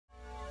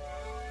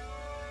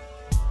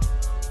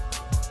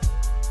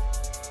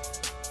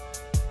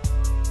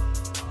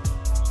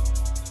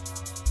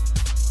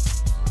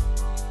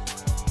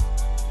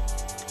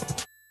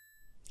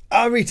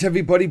Alright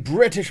everybody,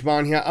 British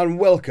Man here and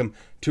welcome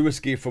to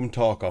Escape From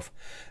Tarkov.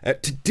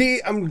 Today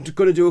I'm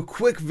going to do a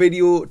quick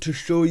video to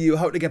show you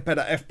how to get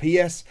better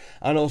FPS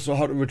and also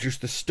how to reduce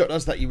the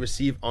stutters that you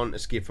receive on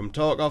Escape From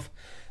Tarkov.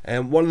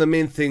 One of the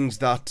main things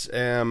that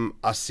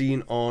I've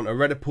seen on a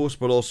Reddit post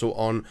but also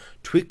on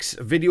Twig's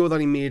video that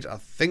he made, I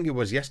think it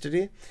was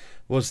yesterday,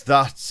 was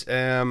that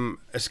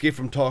Escape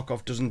From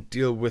Tarkov doesn't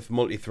deal with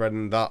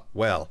multi-threading that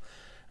well.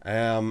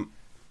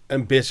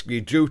 And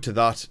basically, due to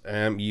that,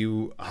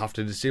 you have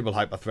to disable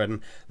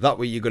hyperthreading. That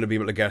way, you're going to be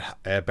able to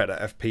get better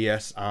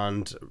FPS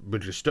and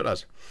reduce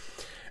stutters.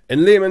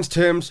 In layman's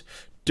terms,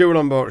 do what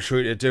I'm about to show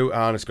you to do,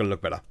 and it's going to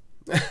look better.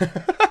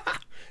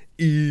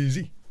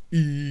 Easy,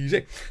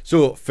 easy.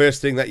 So,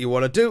 first thing that you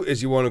want to do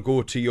is you want to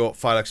go to your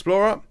File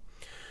Explorer.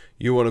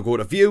 You want to go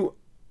to View,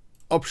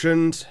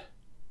 Options,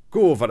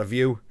 go over to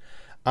View,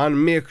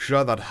 and make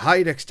sure that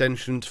Hide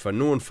Extensions for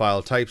known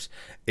file types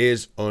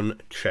is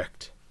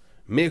unchecked.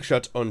 Make sure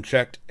it's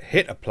unchecked,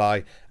 hit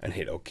apply and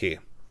hit OK.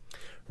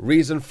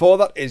 Reason for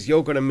that is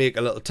you're going to make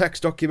a little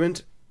text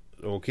document,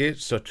 okay,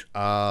 such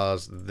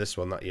as this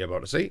one that you're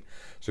about to see.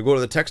 So go to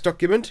the text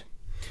document,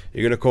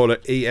 you're going to call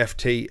it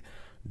eft.bat,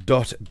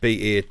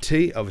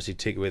 obviously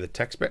take away the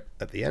text bit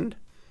at the end.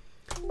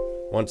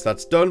 Once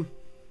that's done,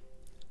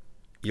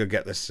 you'll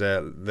get this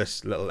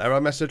this little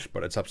error message,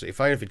 but it's absolutely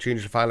fine. If you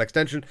change the file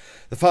extension,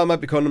 the file might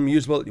become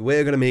unusable.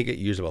 We're going to make it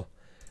usable.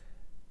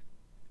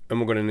 And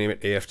we're going to name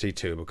it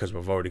AFT2 because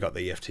we've already got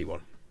the EFT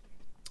one.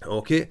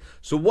 Okay,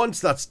 so once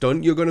that's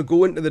done, you're going to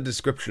go into the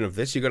description of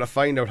this. You're going to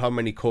find out how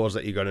many cores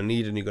that you're going to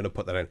need and you're going to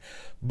put that in.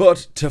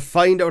 But to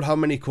find out how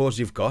many cores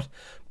you've got,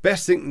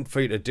 best thing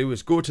for you to do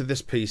is go to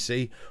this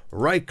PC,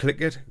 right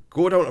click it,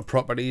 go down to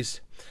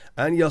properties,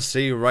 and you'll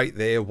see right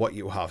there what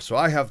you have. So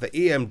I have the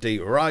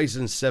AMD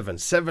Ryzen 7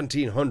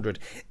 1700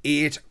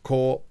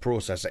 8-core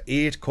processor.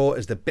 8 core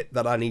is the bit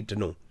that I need to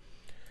know.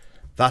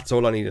 That's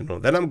all I need to know.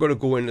 Then I'm going to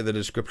go into the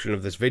description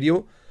of this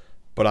video,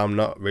 but I'm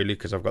not really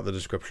because I've got the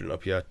description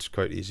up here. It's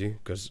quite easy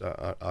because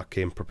I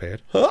came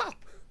prepared.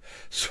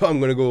 So I'm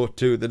going to go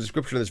to the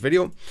description of this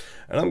video,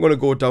 and I'm going to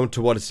go down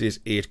to what it says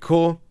 8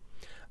 core.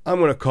 I'm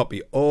going to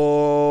copy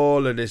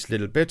all of this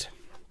little bit.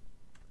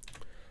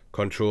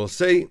 Control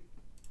C,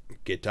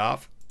 get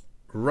off.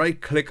 Right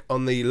click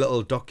on the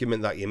little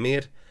document that you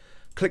made.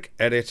 Click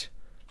edit.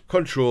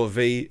 Control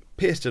V,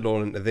 paste it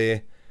all into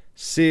there.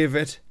 Save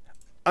it.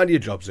 And your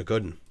job's a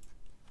good one.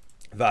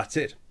 That's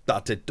it.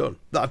 That's it done.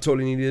 That's all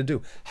you needed to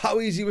do. How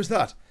easy was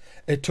that?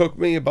 It took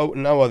me about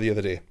an hour the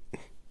other day.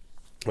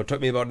 It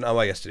took me about an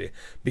hour yesterday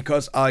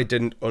because I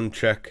didn't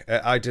uncheck.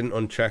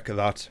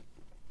 That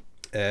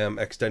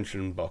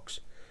extension box.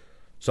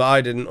 So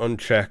I didn't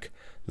uncheck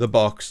the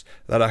box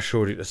that I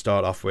showed you to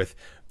start off with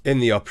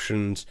in the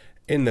options.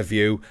 In the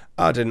view,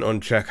 I didn't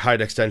uncheck hide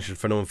extension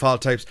for known file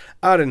types.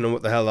 I didn't know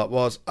what the hell that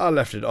was. I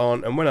left it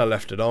on, and when I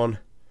left it on,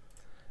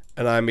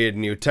 and I made a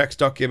new text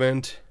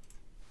document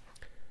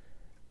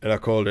and I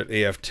called it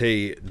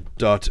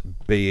eft.bat,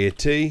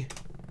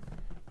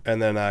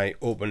 and then I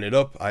opened it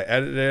up, I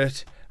edited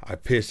it, I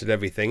pasted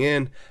everything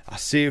in, I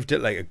saved it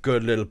like a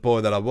good little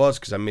boy that I was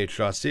because I made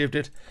sure I saved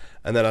it,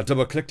 and then I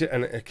double clicked it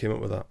and it came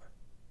up with that,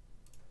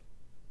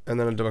 and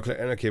then I double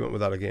clicked and it came up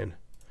with that again,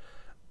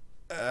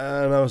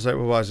 and I was like,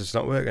 well, why is this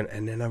not working?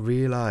 And then I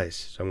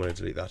realized, so I'm going to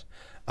delete that,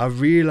 I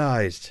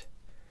realized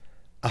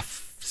I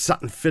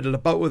sat and fiddled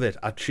about with it.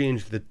 I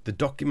changed the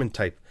document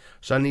type,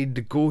 so I needed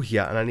to go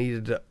here and I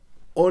needed to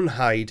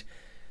unhide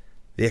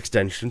the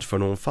extensions for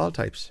known file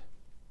types.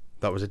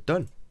 That was it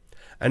done.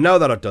 And now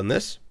that I've done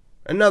this,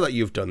 and now that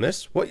you've done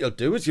this, what you'll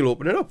do is you'll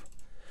open it up,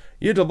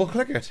 you double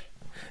click it,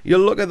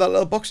 you'll look at that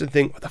little box and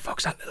think, what the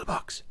fuck's that little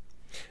box?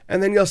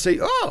 And then you'll say,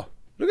 oh,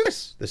 look at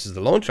this, this is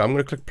the launcher. I'm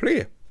going to click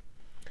play,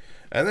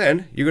 and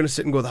then you're going to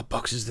sit and go, that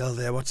box is still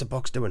there. What's the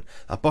box doing?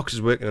 That box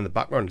is working in the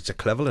background. It's a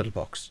clever little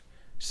box.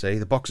 See,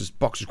 the box is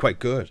quite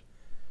good.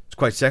 It's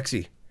quite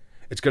sexy.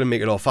 It's going to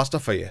make it all faster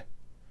for you.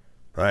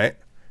 Right?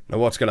 Now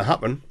what's going to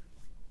happen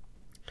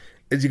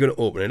is you're going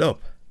to open it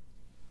up.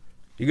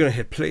 You're going to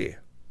hit play.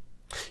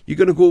 You're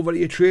going to go over to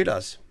your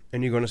traders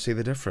and you're going to see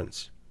the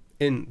difference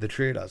in the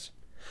traders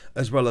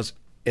as well as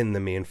in the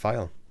main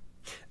file.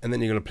 And then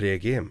you're going to play a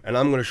game. And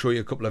I'm going to show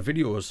you a couple of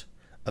videos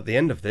at the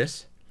end of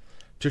this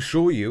to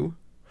show you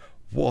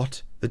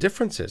what the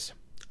difference is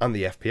and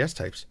the FPS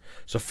types.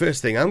 So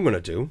first thing I'm going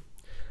to do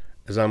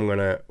is I'm going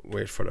to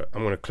wait for it.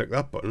 I'm going to click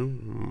that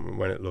button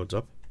when it loads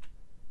up.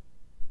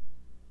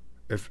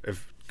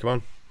 Come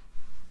on.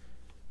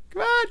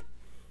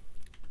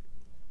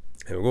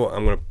 Here we go.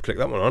 I'm going to click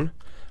that one on.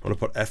 I'm going to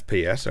put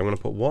FPS. I'm going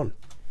to put 1.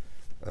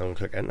 I'm going to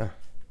click enter.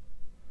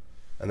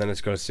 And then it's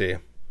going to say,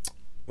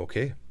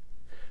 okay.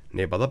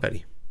 No bother,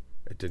 Betty.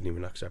 It didn't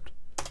even accept.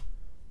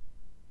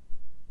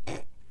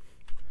 It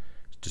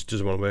just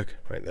doesn't want to work.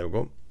 Right, there we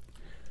go.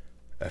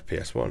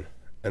 FPS 1.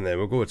 And there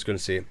we go. It's going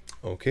to say,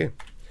 okay.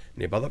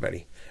 No bother,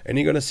 Betty. And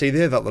you're going to see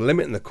there that the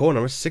limit in the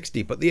corner is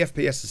 60, but the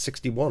FPS is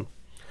 61.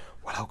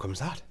 Well, how comes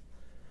that?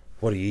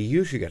 What do you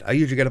usually get? I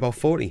usually get about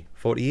 40,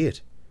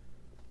 48.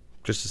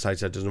 Just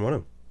decides that doesn't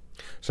want to.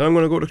 So I'm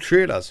going to go to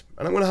traders,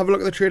 and I'm going to have a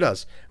look at the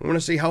traders. I'm going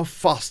to see how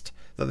fast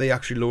that they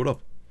actually load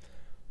up.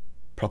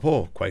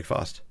 Propos, quite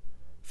fast.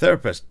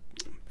 Therapist,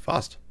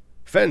 fast.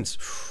 Fence,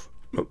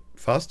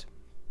 fast.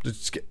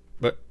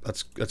 But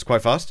that's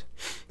quite fast.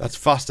 That's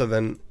faster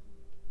than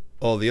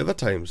all the other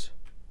times.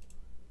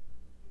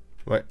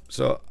 Right,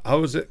 so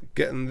how is it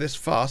getting this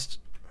fast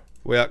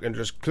where I can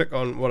just click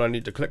on what I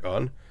need to click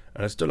on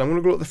and it's done? I'm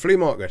going to go to the flea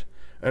market,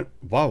 and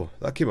wow,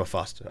 that came up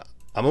fast.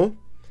 Ammo?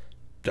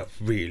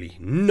 Really?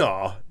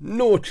 No,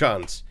 no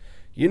chance.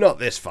 You're not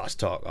this fast,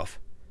 Tarkov.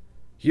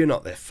 You're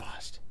not this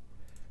fast.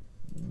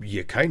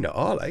 You kind of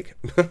are, like.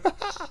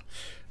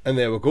 And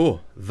there we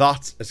go.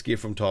 That's Escape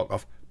from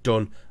Tarkov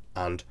done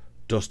and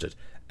dusted.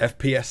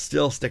 FPS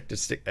still stuck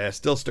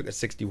at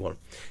 61.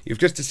 You've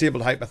just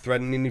disabled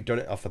hyperthreading and you've done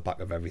it off the back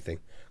of everything.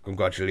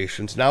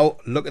 Congratulations. Now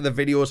look at the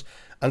videos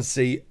and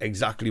see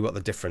exactly what the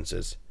difference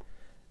is.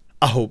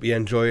 I hope you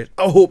enjoy it.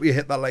 I hope you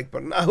hit that like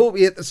button. I hope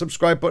you hit the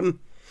subscribe button.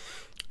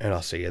 And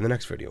I'll see you in the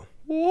next video.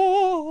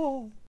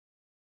 Whoa.